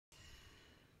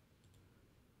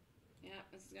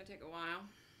this is going to take a while.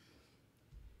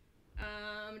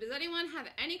 Does anyone have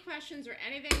any questions or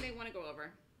anything they want to go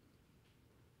over?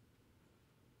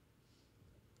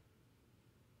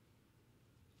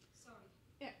 Sorry.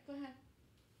 Yeah, go ahead.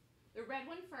 The red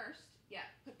one first. Yeah,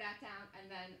 put that down, and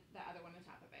then the other one on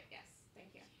top of it. Yes,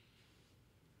 thank you.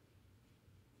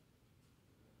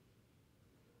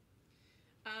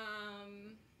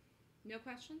 No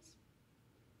questions?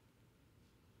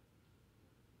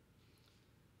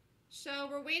 So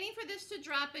we're waiting for this to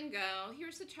drop and go.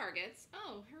 Here's the targets.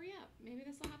 Oh, hurry up. Maybe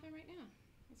this will happen right now.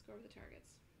 Let's go over the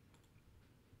targets.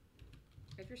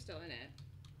 If you're still in it.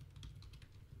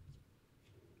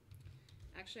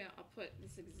 Actually, I'll put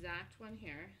this exact one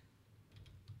here.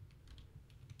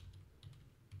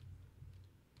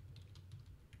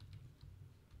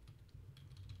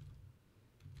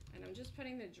 And I'm just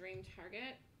putting the dream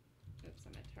target. Oops,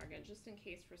 I'm at target, just in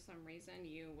case for some reason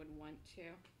you would want to.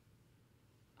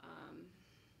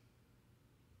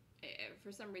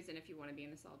 For some reason, if you want to be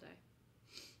in this all day.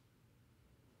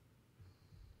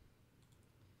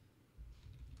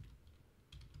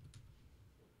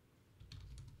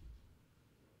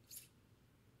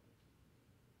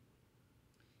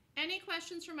 Any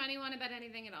questions from anyone about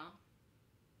anything at all?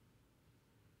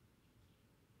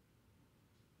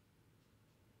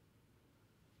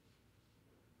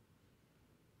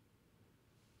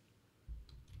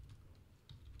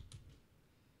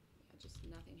 Yeah, just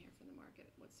nothing here for the market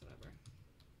whatsoever.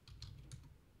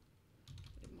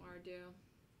 What did Mar do?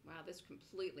 Wow, this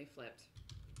completely flipped.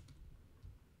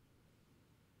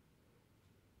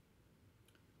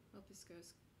 I hope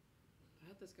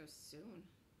this goes soon.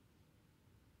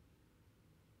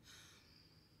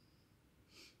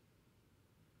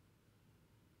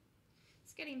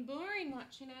 It's getting boring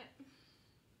watching it.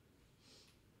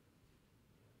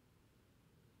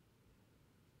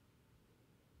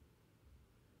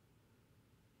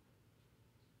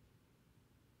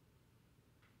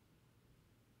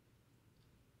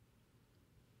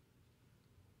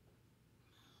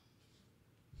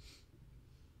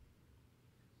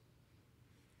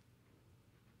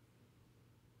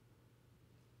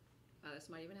 This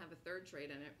might even have a third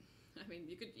trade in it. I mean,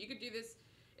 you could do this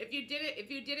if you did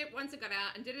it once it got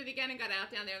out and did it again and got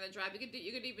out down there in the drive. You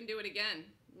could even do it again.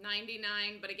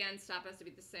 99, but again, stop has to be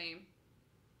the same.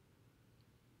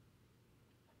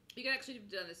 You could actually have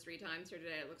done this 3 times here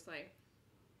today. It looks like.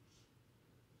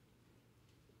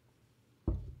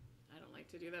 I don't like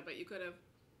to do that, but you could have.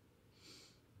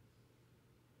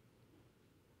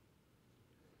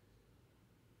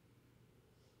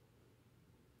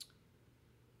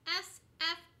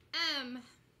 SFM.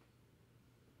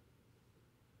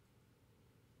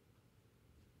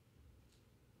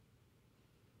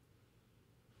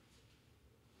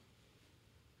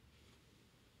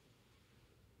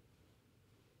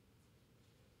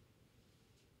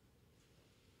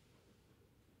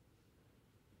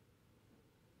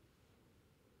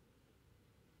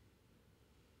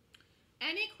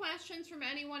 Any questions from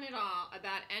anyone at all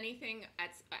about anything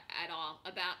at all?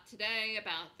 About today,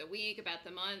 about the week, about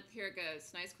the month? Here it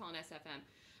goes. Nice call on SFM.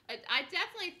 I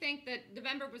definitely think that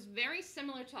November was very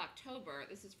similar to October.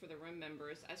 This is for the room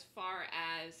members as far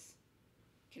as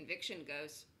conviction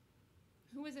goes.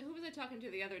 Who was I talking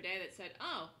to the other day that said,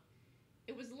 oh,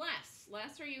 it was Les.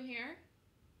 Les, are you here?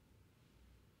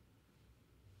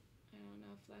 I don't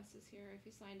know if Les is here, if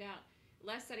he signed out.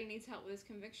 Les said he needs help with his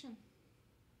conviction.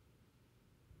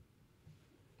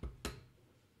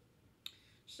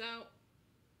 So,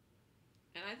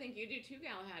 and I think you do too,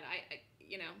 Galahad.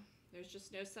 You know, there's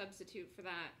just no substitute for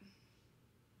that.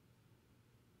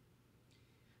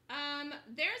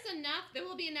 There's enough. There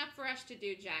will be enough for us to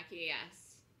do, Jackie.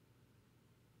 Yes.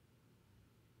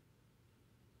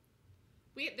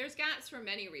 There's gaps for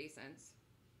many reasons.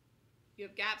 You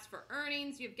have gaps for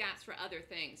earnings. You have gaps for other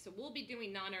things. So we'll be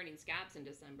doing non-earnings gaps in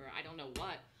December. I don't know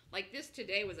what. Like this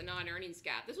today was a non-earnings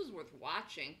gap. This was worth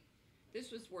watching. This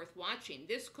was worth watching.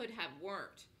 This could have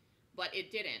worked, but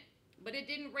it didn't. But it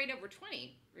didn't rate over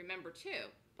 20, remember, too.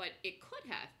 But it could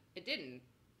have. It didn't.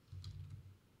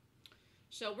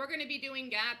 So we're going to be doing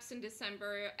gaps in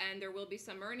December, and there will be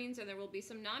some earnings, and there will be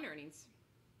some non-earnings.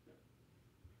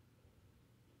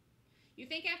 You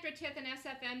think after TIF and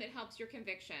SFM it helps your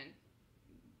conviction?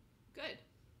 Good.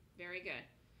 Very good.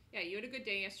 Yeah, you had a good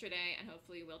day yesterday, and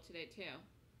hopefully you will today, too.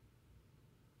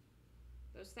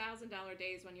 Those $1,000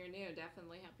 days when you're new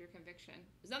definitely help your conviction.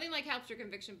 There's nothing like helps your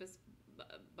conviction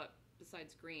but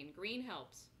besides green. Green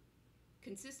helps.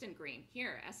 Consistent green.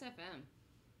 Here, SFM.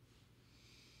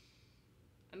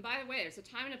 And by the way, there's a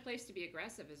time and a place to be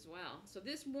aggressive as well. So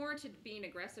this more to being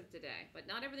aggressive today, but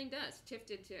not everything does. TIF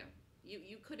did too.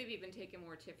 You could have even taken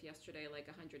more TIFF yesterday like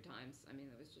 100 times. I mean,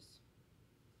 it was just...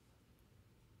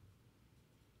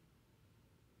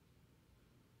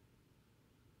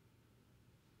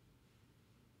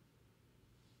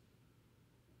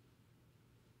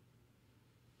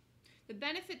 The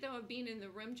benefit, though, of being in the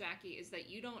room, Jackie, is that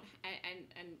you don't,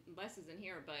 and Les isn't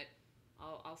here, but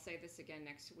I'll say this again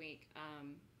next week.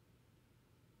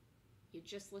 You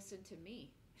just listen to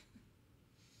me.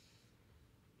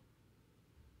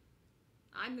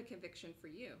 I'm the conviction for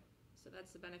you. So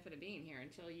that's the benefit of being here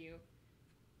until you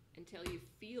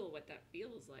feel what that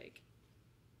feels like.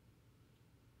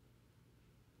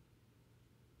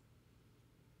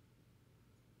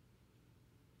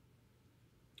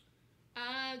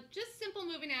 Just simple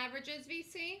moving averages,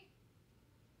 VC.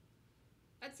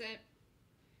 That's it.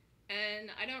 And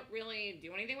I don't really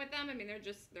do anything with them. I mean,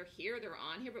 they're here, they're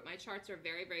on here, but my charts are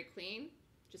very, very clean.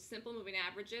 Just simple moving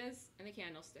averages and the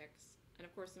candlesticks. And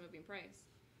of course the moving price.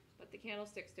 But the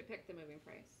candlesticks depict the moving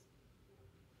price.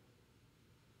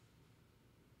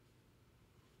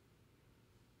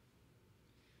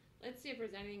 Let's see if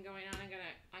there's anything going on.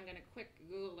 I'm gonna quick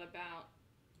Google about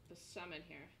the summit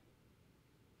here.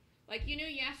 Like, you knew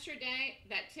yesterday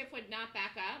that TIFF would not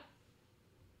back up?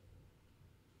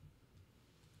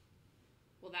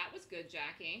 Well, that was good,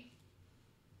 Jackie.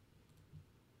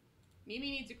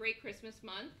 Mimi needs a great Christmas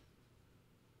month.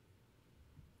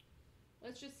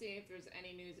 Let's just see if there's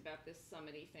any news about this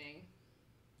summity thing.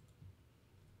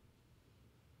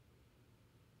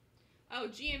 Oh,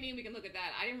 GME, we can look at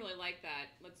that. I didn't really like that.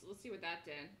 Let's see what that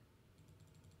did.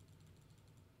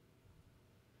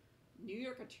 New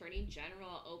York Attorney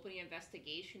General opening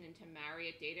investigation into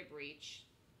Marriott data breach,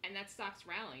 and that stock's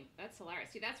rallying. That's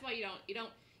hilarious. See, that's why you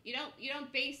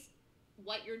don't base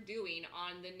what you're doing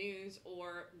on the news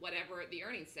or whatever the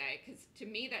earnings say, because to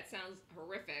me that sounds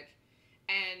horrific,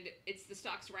 and it's the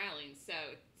stock's rallying, so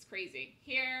it's crazy.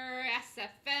 Here,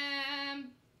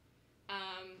 SFM,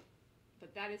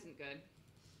 but that isn't good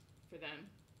for them.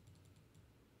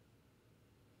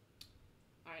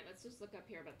 All right, let's just look up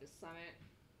here about this summit.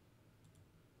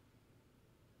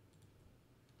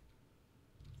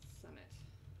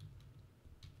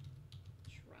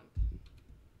 Trump.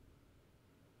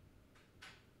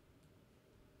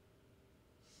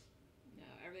 No,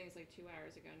 everything's like 2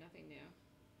 hours ago, nothing new.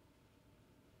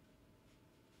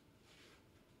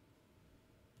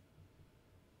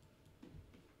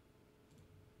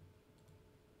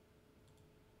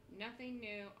 Nothing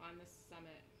new on the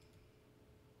summit.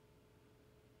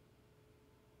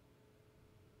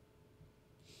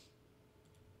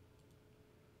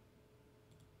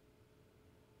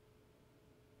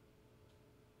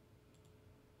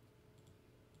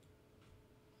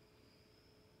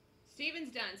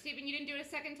 Steven's done. Steven, you didn't do it a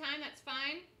second time. That's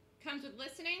fine. Comes with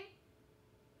listening.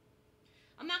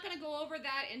 I'm not going to go over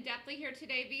that in depthly here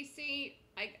today, VC.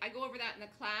 I go over that in the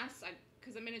class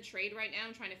because I'm in a trade right now.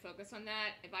 I'm trying to focus on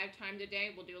that. If I have time today,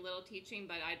 we'll do a little teaching,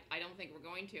 but I don't think we're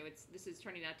going to. This is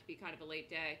turning out to be kind of a late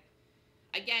day.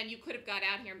 Again, you could have got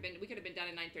out here and we could have been done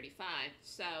at 9:35.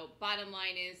 So bottom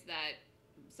line is that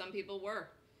some people were.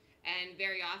 And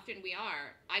very often we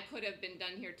are. I could have been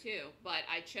done here too, but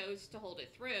I chose to hold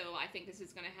it through. I think this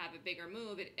is going to have a bigger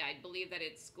move. I believe that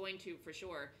it's going to for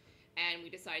sure. And we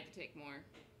decided to take more.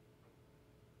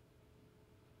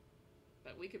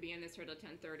 But we could be in this here till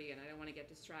 10:30 and I don't want to get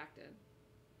distracted.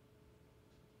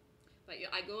 But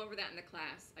I go over that in the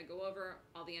class. I go over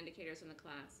all the indicators in the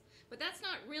class. But that's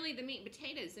not really the meat and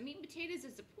potatoes. The meat and potatoes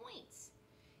is the points.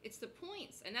 It's the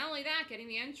points. And not only that, getting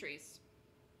the entries.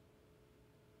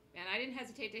 And I didn't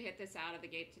hesitate to hit this out of the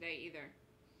gate today either.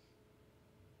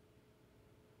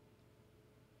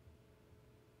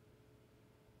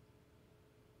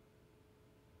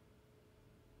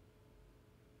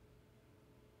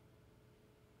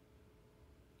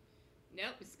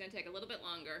 Nope, this is going to take a little bit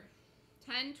longer.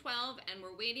 10, 12, and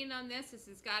we're waiting on this. This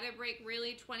has got to break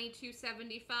really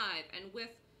 22.75 and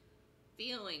with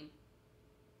feeling.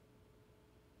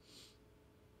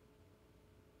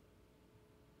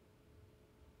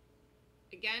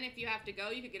 Again, if you have to go,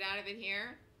 you could get out of it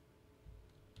here.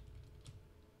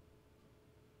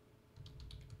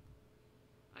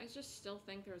 I just still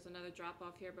think there's another drop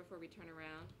off here before we turn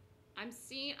around. I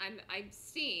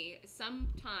see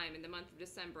sometime in the month of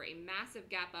December a massive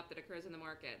gap up that occurs in the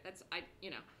market. That's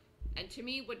and to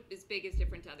me, what is big is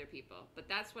different to other people. But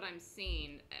that's what I'm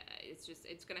seeing.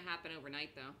 It's going to happen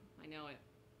overnight, though. I know it.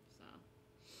 So.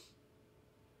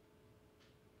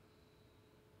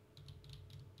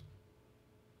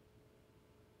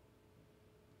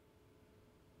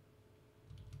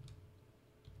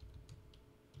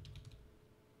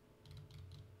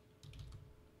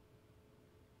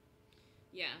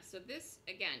 Yeah, so this,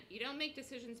 again, you don't make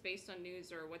decisions based on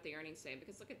news or what the earnings say,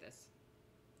 because look at this.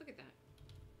 Look at that.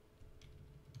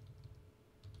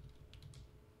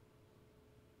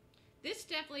 This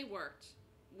definitely worked.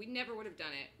 We never would have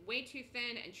done it. Way too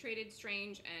thin and traded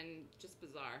strange and just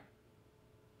bizarre.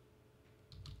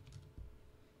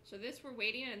 So this we're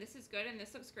waiting, and this is good, and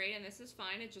this looks great, and this is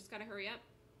fine. It just got to hurry up.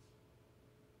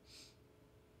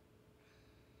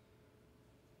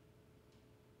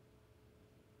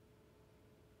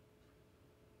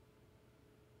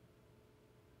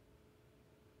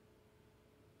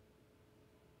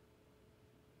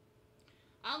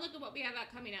 I'll look at what we have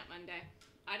coming out Monday.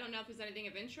 I don't know if there's anything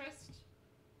of interest,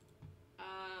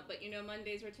 but you know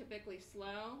Mondays are typically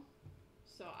slow,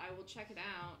 so I will check it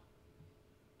out.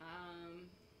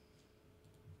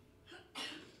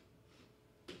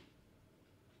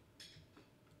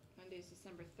 Monday's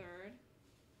December 3rd.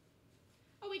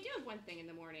 Oh, we do have one thing in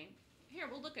the morning. Here,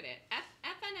 we'll look at it.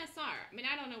 FNSR. I mean,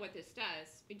 I don't know what this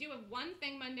does. We do have one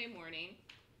thing Monday morning.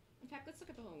 In fact, let's look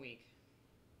at the whole week.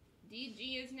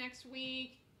 DG is next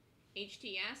week.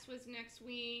 HTS was next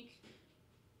week.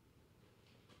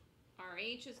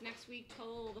 RH is next week.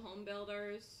 Toll, the home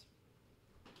builders.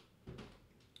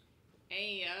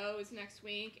 AEO is next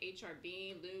week.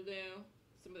 HRB, Lulu.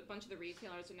 A bunch of the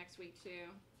retailers are next week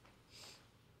too.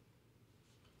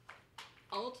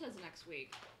 Ulta's next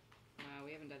week.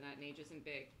 We haven't done that in ages and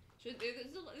big.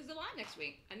 There's a lot next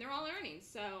week, and they're all earnings,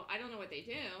 so I don't know what they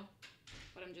do,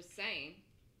 but I'm just saying.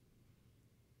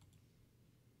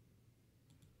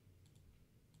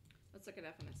 Let's look at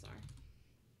FNSR.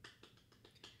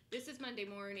 This is Monday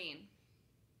morning.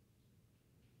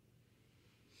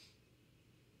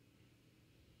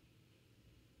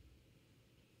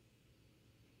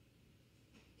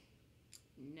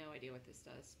 No idea what this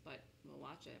does, but we'll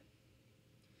watch it.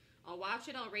 I'll watch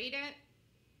it, I'll rate it.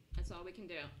 That's all we can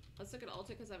do. Let's look at Ulta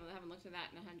because I haven't looked at that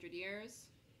in 100 years.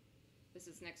 This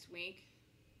is next week.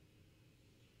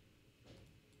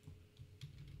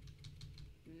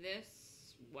 This,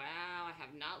 wow, I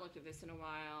have not looked at this in a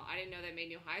while. I didn't know they made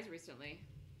new highs recently.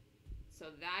 So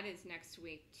that is next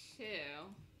week too.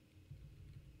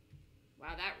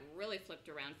 Wow, that really flipped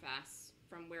around fast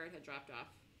from where it had dropped off.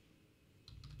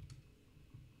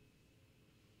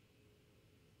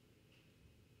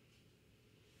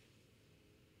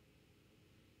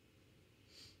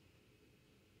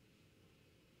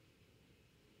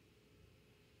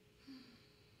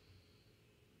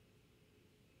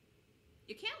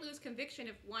 You can't lose conviction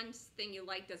if one thing you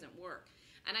like doesn't work.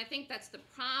 And I think that's the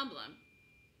problem.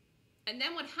 And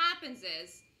then what happens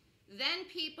is, then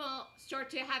people start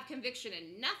to have conviction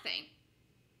in nothing.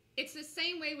 It's the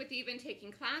same way with even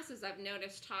taking classes. I've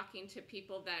noticed talking to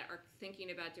people that are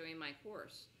thinking about doing my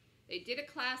course. They did a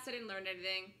class, they didn't learn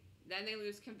anything. Then they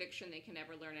lose conviction. They can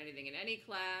never learn anything in any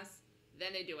class.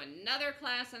 Then they do another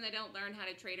class and they don't learn how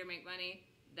to trade or make money.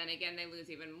 Then again, they lose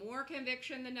even more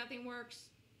conviction that nothing works.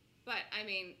 But, I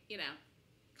mean, you know,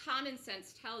 common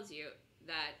sense tells you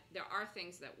that there are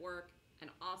things that work,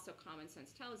 and also common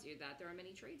sense tells you that there are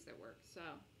many trades that work. So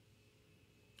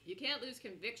you can't lose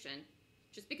conviction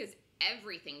just because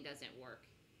everything doesn't work.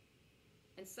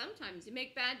 And sometimes you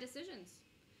make bad decisions.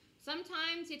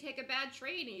 Sometimes you take a bad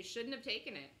trade and you shouldn't have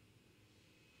taken it.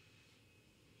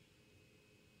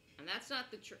 And that's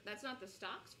not the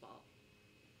stock's fault.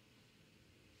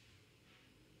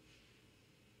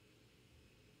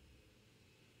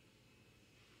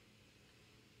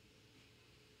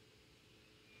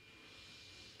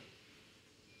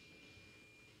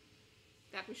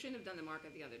 In fact, we shouldn't have done the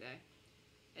market the other day.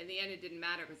 In the end, it didn't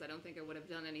matter because I don't think I would have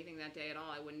done anything that day at all.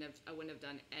 I wouldn't have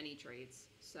done any trades.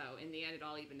 So in the end, it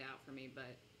all evened out for me,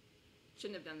 but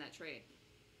shouldn't have done that trade.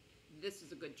 This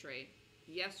is a good trade.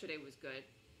 Yesterday was good.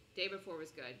 Day before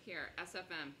was good. Here,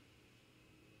 SFM.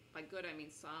 By good, I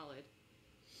mean solid.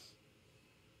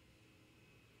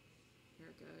 Here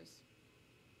it goes.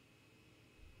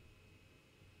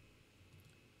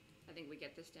 I think we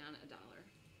get this down $1, and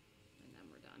then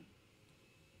we're done.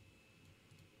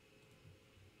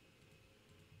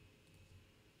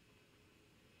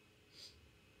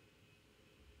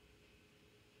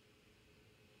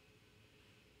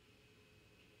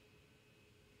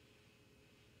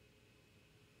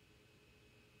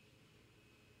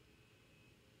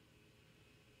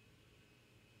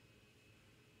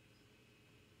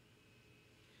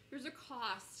 There's a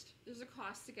cost. There's a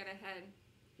cost to get ahead.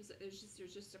 There's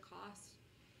just a cost.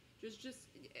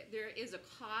 There is a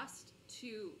cost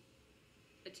to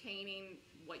attaining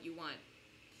what you want.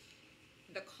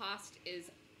 The cost is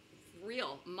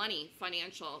real, money,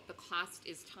 financial. The cost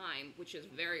is time, which is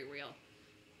very real.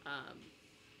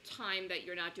 time that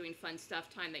you're not doing fun stuff,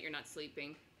 time that you're not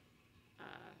sleeping,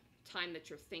 time that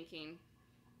you're thinking.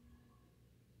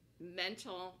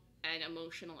 Mental and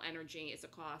emotional energy is a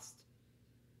cost.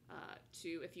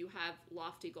 If you have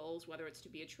lofty goals, whether it's to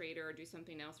be a trader or do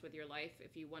something else with your life,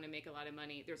 if you want to make a lot of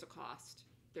money, there's a cost.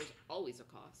 There's always a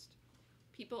cost.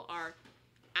 People are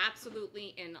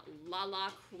absolutely in la-la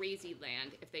crazy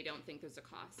land if they don't think there's a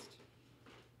cost.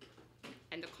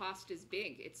 And the cost is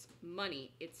big. It's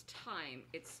money, it's time,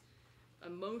 it's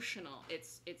emotional,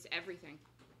 it's everything.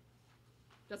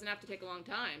 Doesn't have to take a long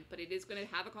time, but it is going to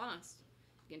have a cost.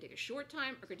 It can take a short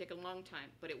time or it can take a long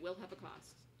time, but it will have a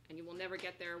cost. And you will never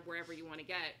get there wherever you want to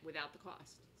get without the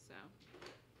cost. So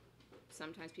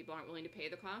sometimes people aren't willing to pay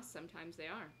the cost, sometimes they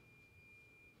are.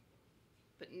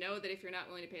 But know that if you're not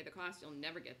willing to pay the cost, you'll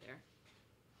never get there.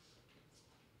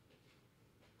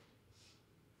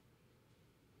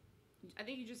 I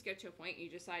think you just get to a point, you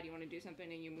decide you want to do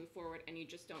something and you move forward and you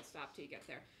just don't stop till you get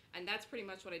there. And that's pretty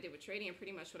much what I did with trading and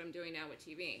pretty much what I'm doing now with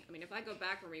TV. I mean, if I go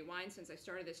back and rewind since I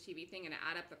started this TV thing and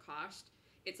add up the cost,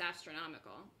 it's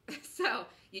astronomical. So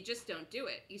you just don't do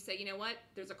it. You say, you know what,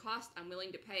 there's a cost, I'm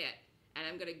willing to pay it. And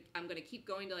I'm gonna keep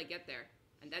going till I get there.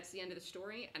 And that's the end of the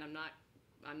story, and I'm not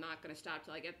gonna stop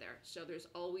till I get there. So there's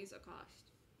always a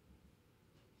cost.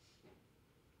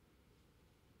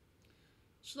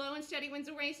 Slow and steady wins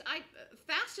a race.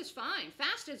 Fast is fine.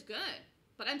 Fast is good.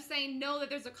 But I'm saying know that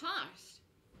there's a cost.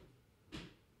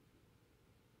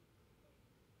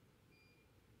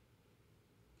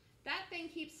 That thing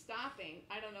keeps stopping.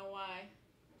 I don't know why.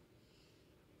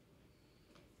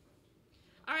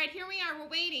 All right, here we are. We're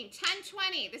waiting.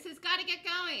 10:20. This has got to get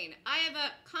going. I have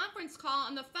a conference call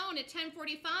on the phone at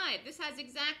 10:45. This has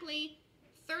exactly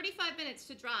 35 minutes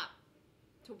to drop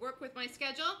to work with my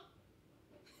schedule.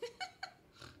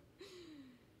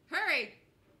 Hurry.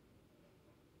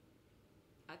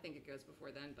 I think it goes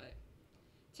before then, but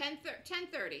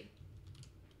 10:30.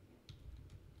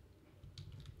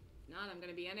 If not, I'm going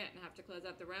to be in it and have to close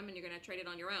out the room, and you're going to trade it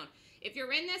on your own. If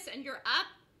you're in this and you're up.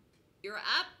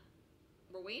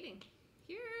 We're waiting.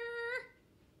 Here.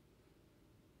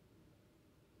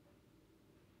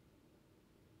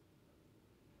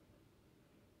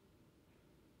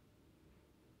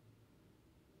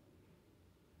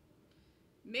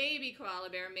 Maybe, Koala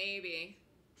Bear, maybe.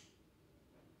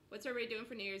 What's everybody doing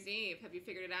for New Year's Eve? Have you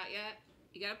figured it out yet?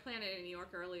 You got to plan it in New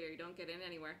York early or you don't get in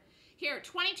anywhere. Here,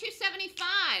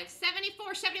 22.75,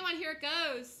 74.71, here it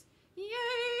goes.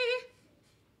 Yay!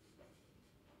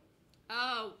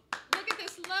 Oh, look at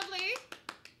this lovely.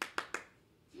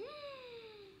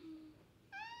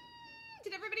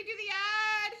 Did everybody do the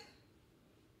ad?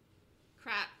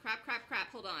 Crap.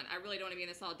 Hold on. I really don't want to be in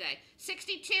this all day.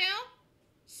 62.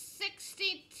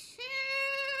 62.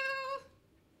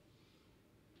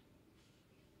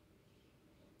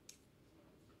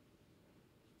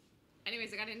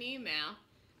 Anyways, I got an email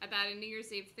about a New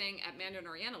Year's Eve thing at Mandarin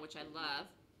Oriental, which I love.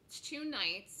 It's 2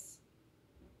 nights.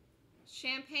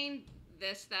 Champagne,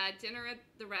 this, that, dinner at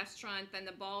the restaurant, then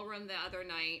the ballroom the other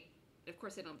night. Of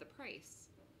course, they don't have the price.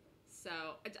 So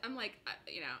I'm like,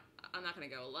 you know, I'm not going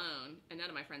to go alone. And none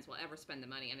of my friends will ever spend the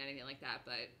money on anything like that,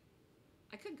 but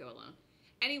I could go alone.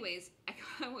 Anyways, I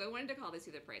wanted to call to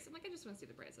see the price. I'm like, I just want to see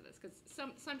the price of this because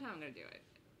sometime I'm going to do it.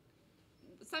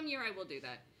 Some year I will do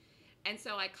that. And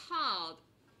so I called,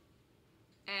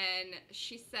 and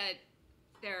she said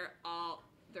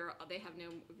they have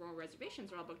no more reservations.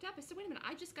 They're all booked up. I said, wait a minute,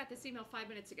 I just got this email 5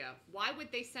 minutes ago. Why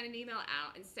would they send an email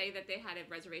out and say that they had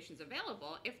reservations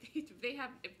available if they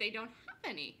don't have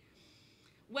any?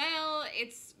 Well,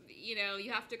 it's, you know,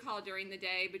 you have to call during the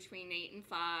day between 8 and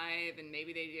 5, and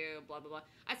maybe they do, blah, blah, blah.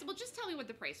 I said, well, just tell me what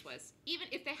the price was. Even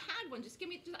if they had one, just give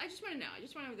me, I just want to know. I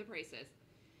just want to know what the price is.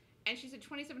 And she said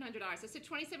 $2,700. I said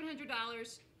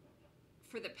 $2,700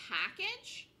 for the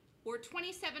package or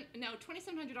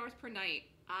 $2,700 per night.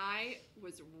 I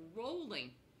was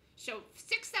rolling. So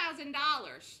 $6,000.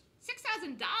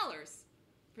 $6,000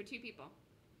 for 2 people.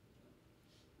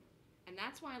 And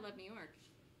that's why I love New York.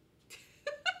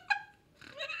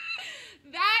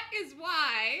 That is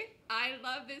why I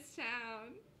love this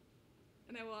town.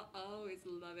 And I will always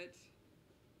love it.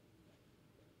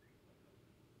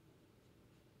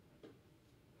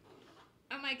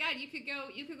 Oh my God, you could go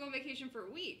on vacation for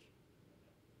a week.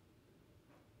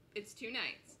 It's 2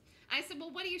 nights. I said,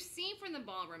 well, what do you see from the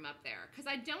ballroom up there? Because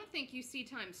I don't think you see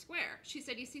Times Square. She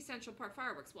said, you see Central Park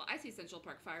fireworks. Well, I see Central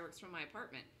Park fireworks from my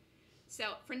apartment.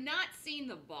 So for not seeing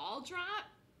the ball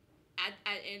drop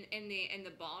in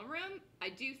the ballroom, I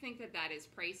do think that is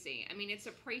pricey. I mean, it's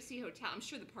a pricey hotel. I'm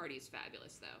sure the party is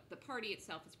fabulous, though. The party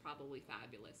itself is probably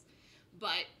fabulous.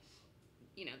 But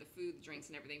you know, the food, the drinks,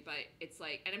 and everything. But it's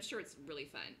like, and I'm sure it's really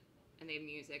fun, and they have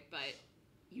music, but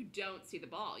you don't see the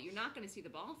ball. You're not going to see the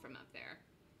ball from up there.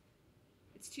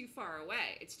 It's too far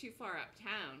away. It's too far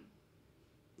uptown.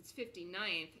 It's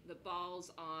 59th. The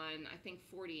ball's on, I think,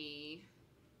 45th,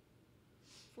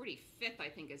 I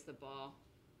think, is the ball.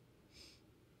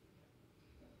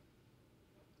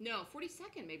 No,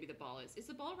 42nd maybe the ball is. Is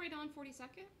the ball right on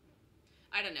 42nd?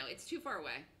 I don't know. It's too far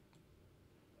away.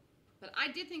 But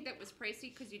I did think that was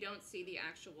pricey because you don't see the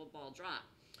actual ball drop.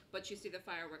 But you see the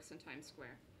fireworks in Times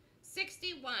Square.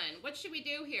 61. What should we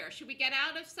do here? Should we get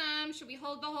out of some? Should we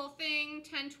hold the whole thing?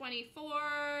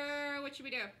 1024. What should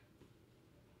we do?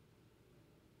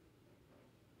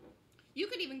 You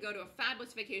could even go to a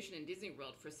fabulous vacation in Disney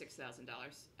World for $6,000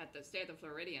 at the stay at the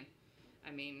Floridian.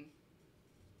 I mean,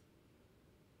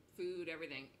 food,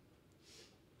 everything.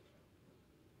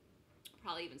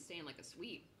 Probably even stay in like a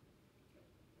suite.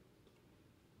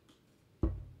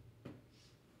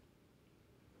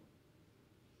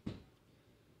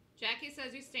 Jackie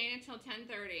says you're staying until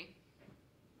 10:30.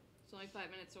 It's only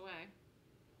 5 minutes away.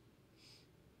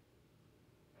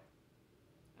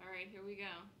 All right, here we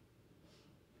go.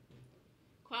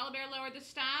 Koala Bear lowered the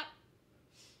stop.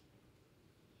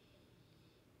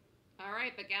 All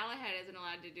right, but Galahad isn't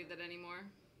allowed to do that anymore.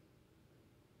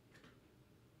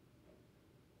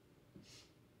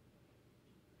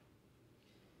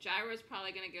 Gyro's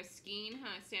probably going to go skiing,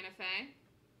 huh? Santa Fe?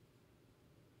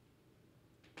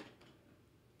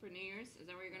 For New Year's? Is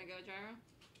that where you're going to go, Gyro?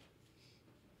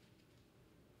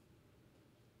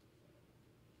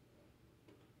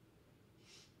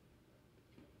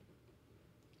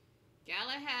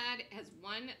 Galahad has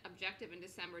one objective in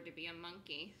December, to be a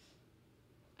monkey.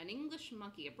 An English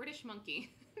monkey, a British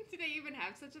monkey. Do they even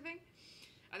have such a thing?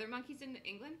 Are there monkeys in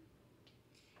England?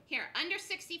 Here, under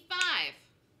 65.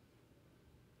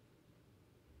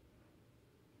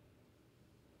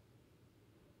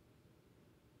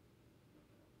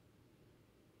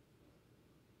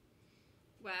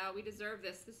 Wow, we deserve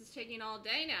this. This is taking all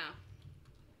day now.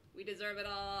 We deserve it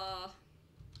all.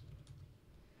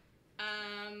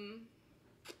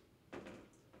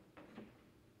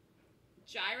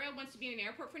 Gyra wants to be in an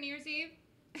airport for New Year's Eve.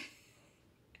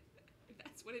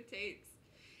 That's what it takes.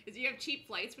 Is you have cheap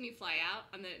flights when you fly out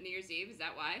on the New Year's Eve? Is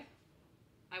that why?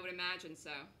 I would imagine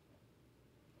so.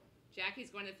 Jackie's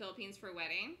going to the Philippines for a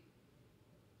wedding.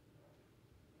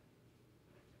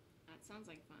 That sounds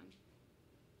like fun.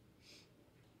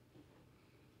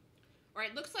 All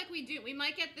right, looks like we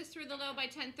might get this through the low by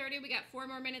 10:30. We got 4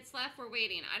 more minutes left. We're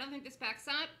waiting. I don't think this backs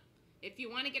up. If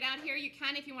you want to get out here, you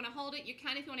can. If you want to hold it, you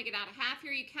can. If you want to get out a half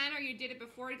here, you can. Or you did it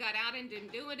before, got out and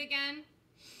didn't do it again.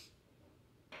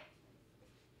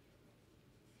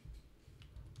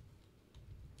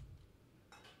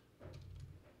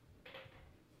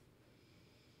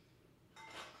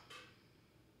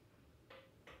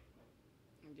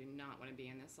 I do not want to be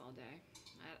in this all day.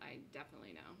 I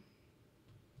definitely know.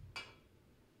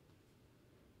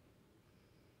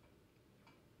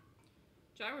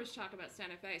 Gyro's talk about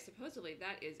Santa Fe. Supposedly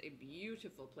that is a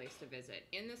beautiful place to visit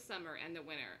in the summer and the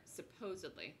winter.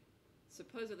 Supposedly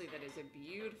that is a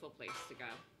beautiful place to go.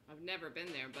 I've never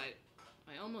been there, but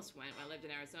I almost went when I lived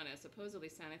in Arizona. Supposedly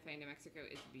Santa Fe, New Mexico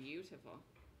is beautiful.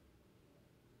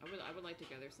 I would like to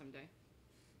go there someday.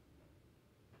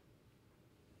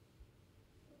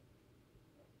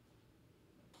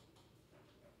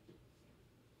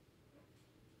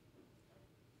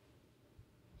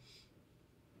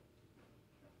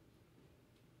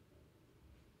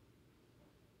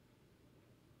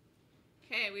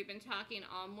 Okay, we've been talking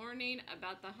all morning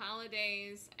about the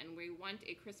holidays, and we want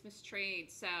a Christmas trade.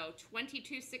 So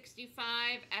 $22.65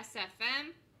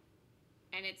 SFM,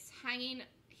 and it's hanging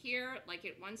here like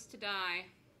it wants to die.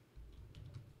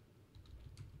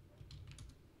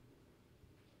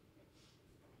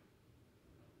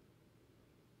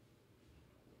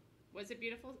 Was it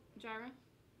beautiful, Jara?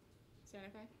 Santa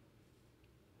Fe?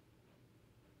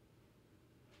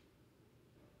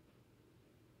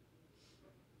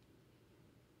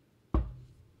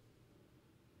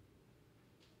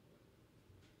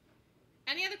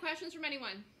 Any other questions from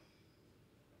anyone?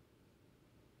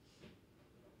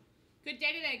 Good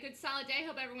day today. Good solid day.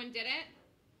 Hope everyone did it.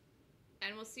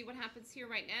 And we'll see what happens here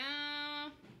right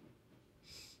now.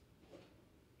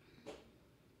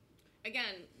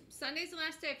 Again, Sunday's the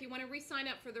last day. If you want to re-sign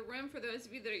up for the room, for those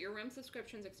of you that are your room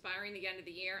subscriptions expiring the end of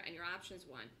the year, and your options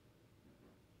won.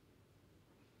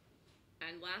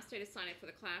 And last day to sign up for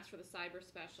the class for the Cyber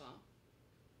Special,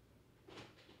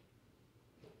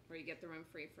 where you get the room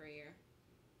free for a year.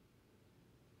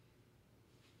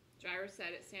 Gyra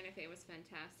said it, Santa Fe was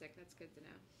fantastic. That's good to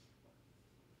know.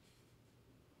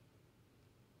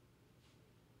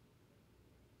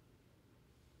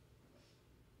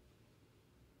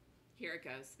 Here it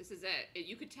goes. This is it.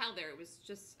 You could tell there it was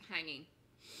just hanging.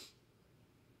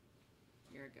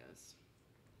 Here it goes.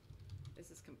 This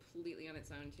is completely on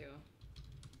its own too.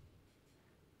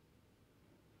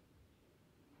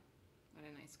 What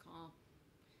a nice call.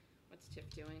 What's Tiff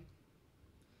doing?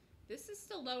 This is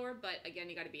still lower, but again,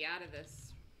 you got to be out of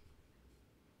this.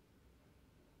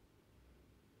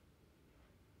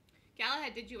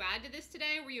 Galahad, did you add to this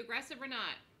today? Were you aggressive or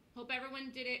not? Hope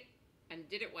everyone did it and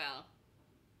did it well.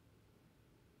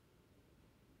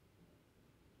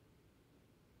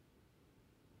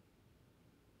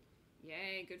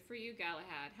 Yay, good for you,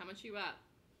 Galahad. How much are you up?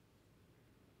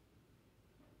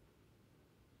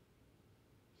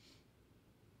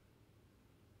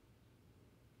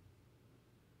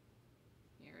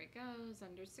 Here it goes,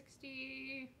 under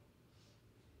 60.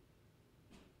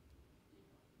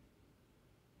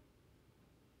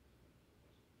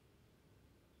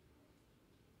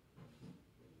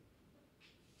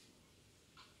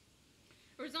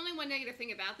 There was only one negative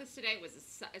thing about this today was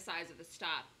the size of the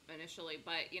stop initially,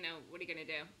 but, you know, what are you going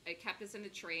to do? It kept us in the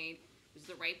trade. It was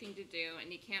the right thing to do,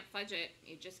 and you can't fudge it.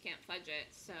 You just can't fudge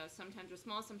it. So sometimes they're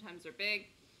small, sometimes they're big.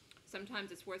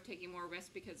 Sometimes it's worth taking more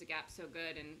risk because the gap's so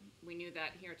good, and we knew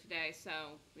that here today. So,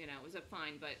 you know, it was a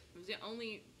fine, but it was the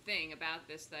only thing about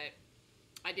this that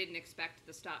I didn't expect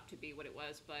the stop to be what it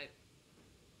was, but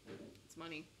it's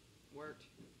money. Worked.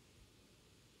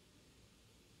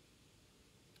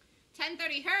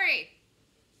 10:30, hurry!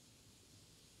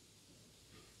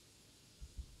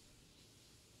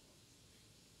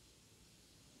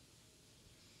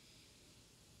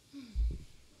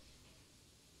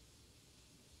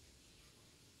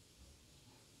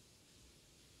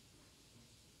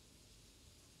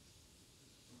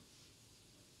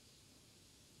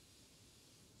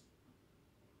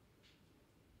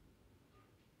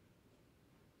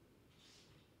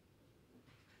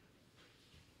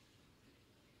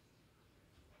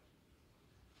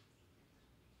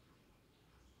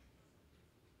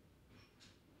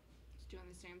 Doing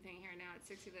the same thing here now at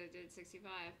 60 that I did at 65.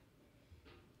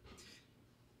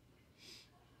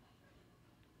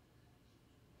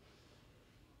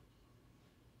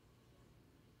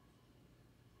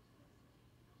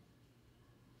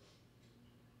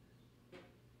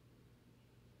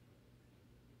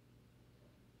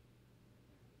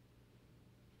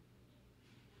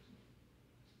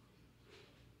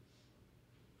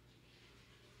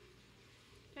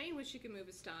 Don't you wish you could move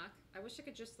a stock? I wish I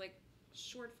could just like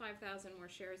short 5,000 more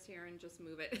shares here and just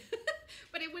move it.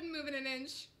 But it wouldn't move it an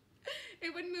inch.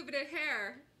 It wouldn't move it a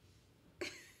hair.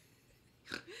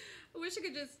 I wish I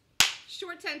could just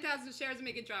short 10,000 shares and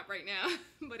make it drop right now,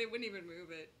 but it wouldn't even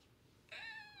move it.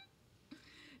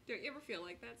 Don't you ever feel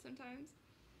like that sometimes?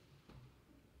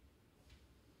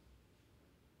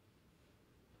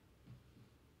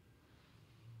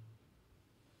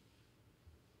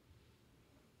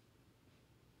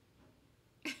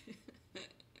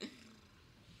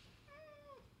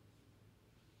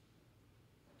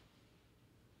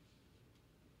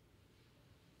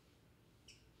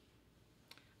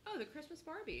 Oh, the Christmas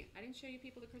Barbie. I didn't show you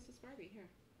people the Christmas Barbie. Here.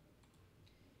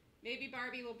 Maybe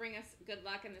Barbie will bring us good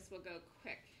luck and this will go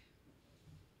quick.